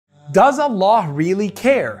Does Allah really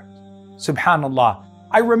care? Subhanallah.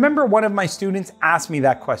 I remember one of my students asked me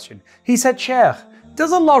that question. He said, Sheikh,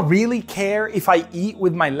 does Allah really care if I eat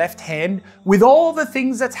with my left hand? With all the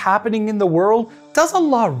things that's happening in the world, does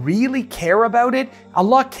Allah really care about it?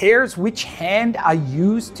 Allah cares which hand I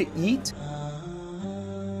use to eat?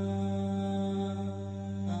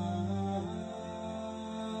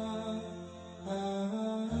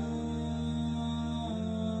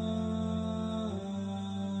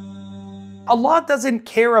 Allah doesn't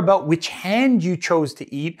care about which hand you chose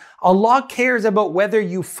to eat. Allah cares about whether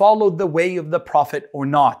you followed the way of the Prophet or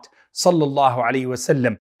not. Sallallahu Alaihi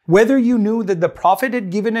Wasallam. Whether you knew that the Prophet had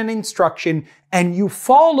given an instruction and you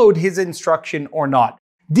followed his instruction or not.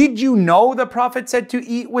 Did you know the Prophet said to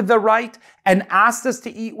eat with the right and asked us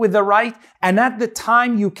to eat with the right? And at the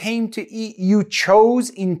time you came to eat, you chose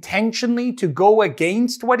intentionally to go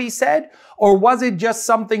against what he said? Or was it just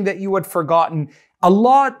something that you had forgotten?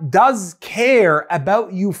 Allah does care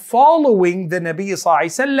about you following the Nabi Sallallahu Alaihi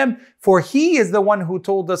Wasallam, for He is the one who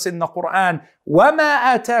told us in the Quran,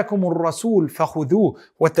 وَمَا آتَاكُمُ الرَّسُولُ فَخُذُوهُ.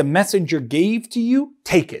 What the messenger gave to you,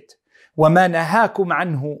 take it. وَمَا نَهَاكُمْ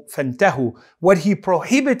عَنْهُ فَانْتَهُوا. What he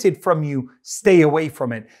prohibited from you, stay away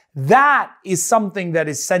from it. That is something that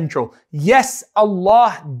is central. Yes,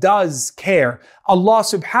 Allah does care. Allah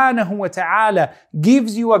subhanahu wa ta'ala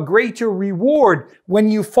gives you a greater reward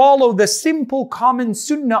when you follow the simple common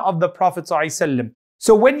sunnah of the Prophet ﷺ.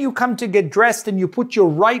 So when you come to get dressed and you put your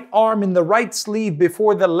right arm in the right sleeve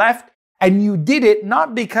before the left, and you did it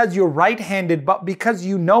not because you're right-handed, but because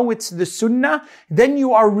you know it's the sunnah, then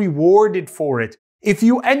you are rewarded for it. If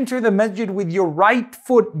you enter the masjid with your right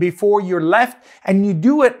foot before your left, and you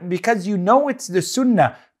do it because you know it's the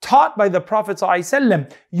sunnah taught by the Prophet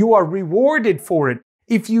ﷺ, you are rewarded for it.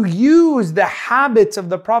 If you use the habits of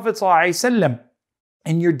the Prophet ﷺ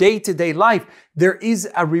in your day-to-day life, there is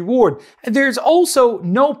a reward. There's also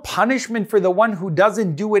no punishment for the one who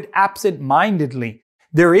doesn't do it absent-mindedly.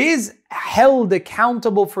 There is held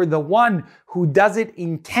accountable for the one who does it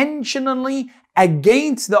intentionally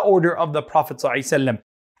against the order of the Prophet ﷺ.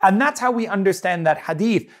 And that's how we understand that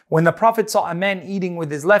hadith. When the Prophet saw a man eating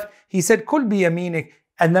with his left, he said, Kul bi yaminik.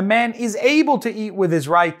 And the man is able to eat with his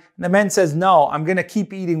right. And the man says, no, I'm going to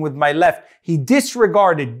keep eating with my left. He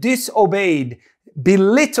disregarded, disobeyed,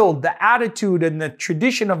 belittled the attitude and the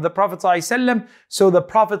tradition of the Prophet ﷺ. So the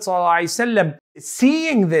Prophet ﷺ,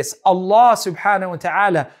 seeing this, Allah subhanahu wa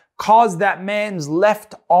ta'ala caused that man's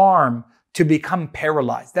left arm to become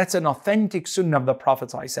paralyzed. That's an authentic sunnah of the Prophet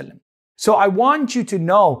ﷺ. So I want you to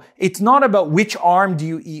know, it's not about which arm do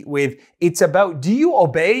you eat with. It's about, do you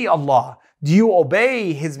obey Allah? Do you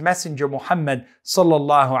obey His Messenger Muhammad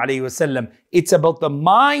sallallahu alaihi wasallam? It's about the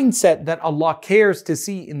mindset that Allah cares to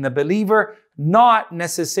see in the believer, not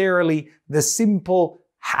necessarily the simple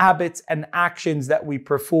habits and actions that we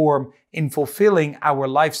perform in fulfilling our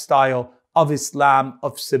lifestyle of Islam,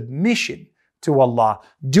 of submission to Allah.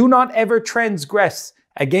 Do not ever transgress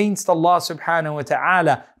against Allah subhanahu wa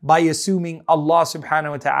ta'ala by assuming Allah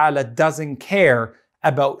subhanahu wa ta'ala doesn't care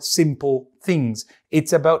about simple things.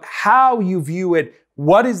 It's about how you view it.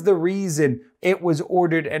 What is the reason it was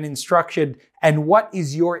ordered and instructed, and what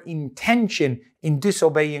is your intention in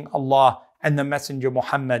disobeying Allah and the Messenger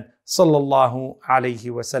Muhammad sallallahu alaihi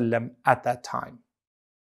wasallam at that time.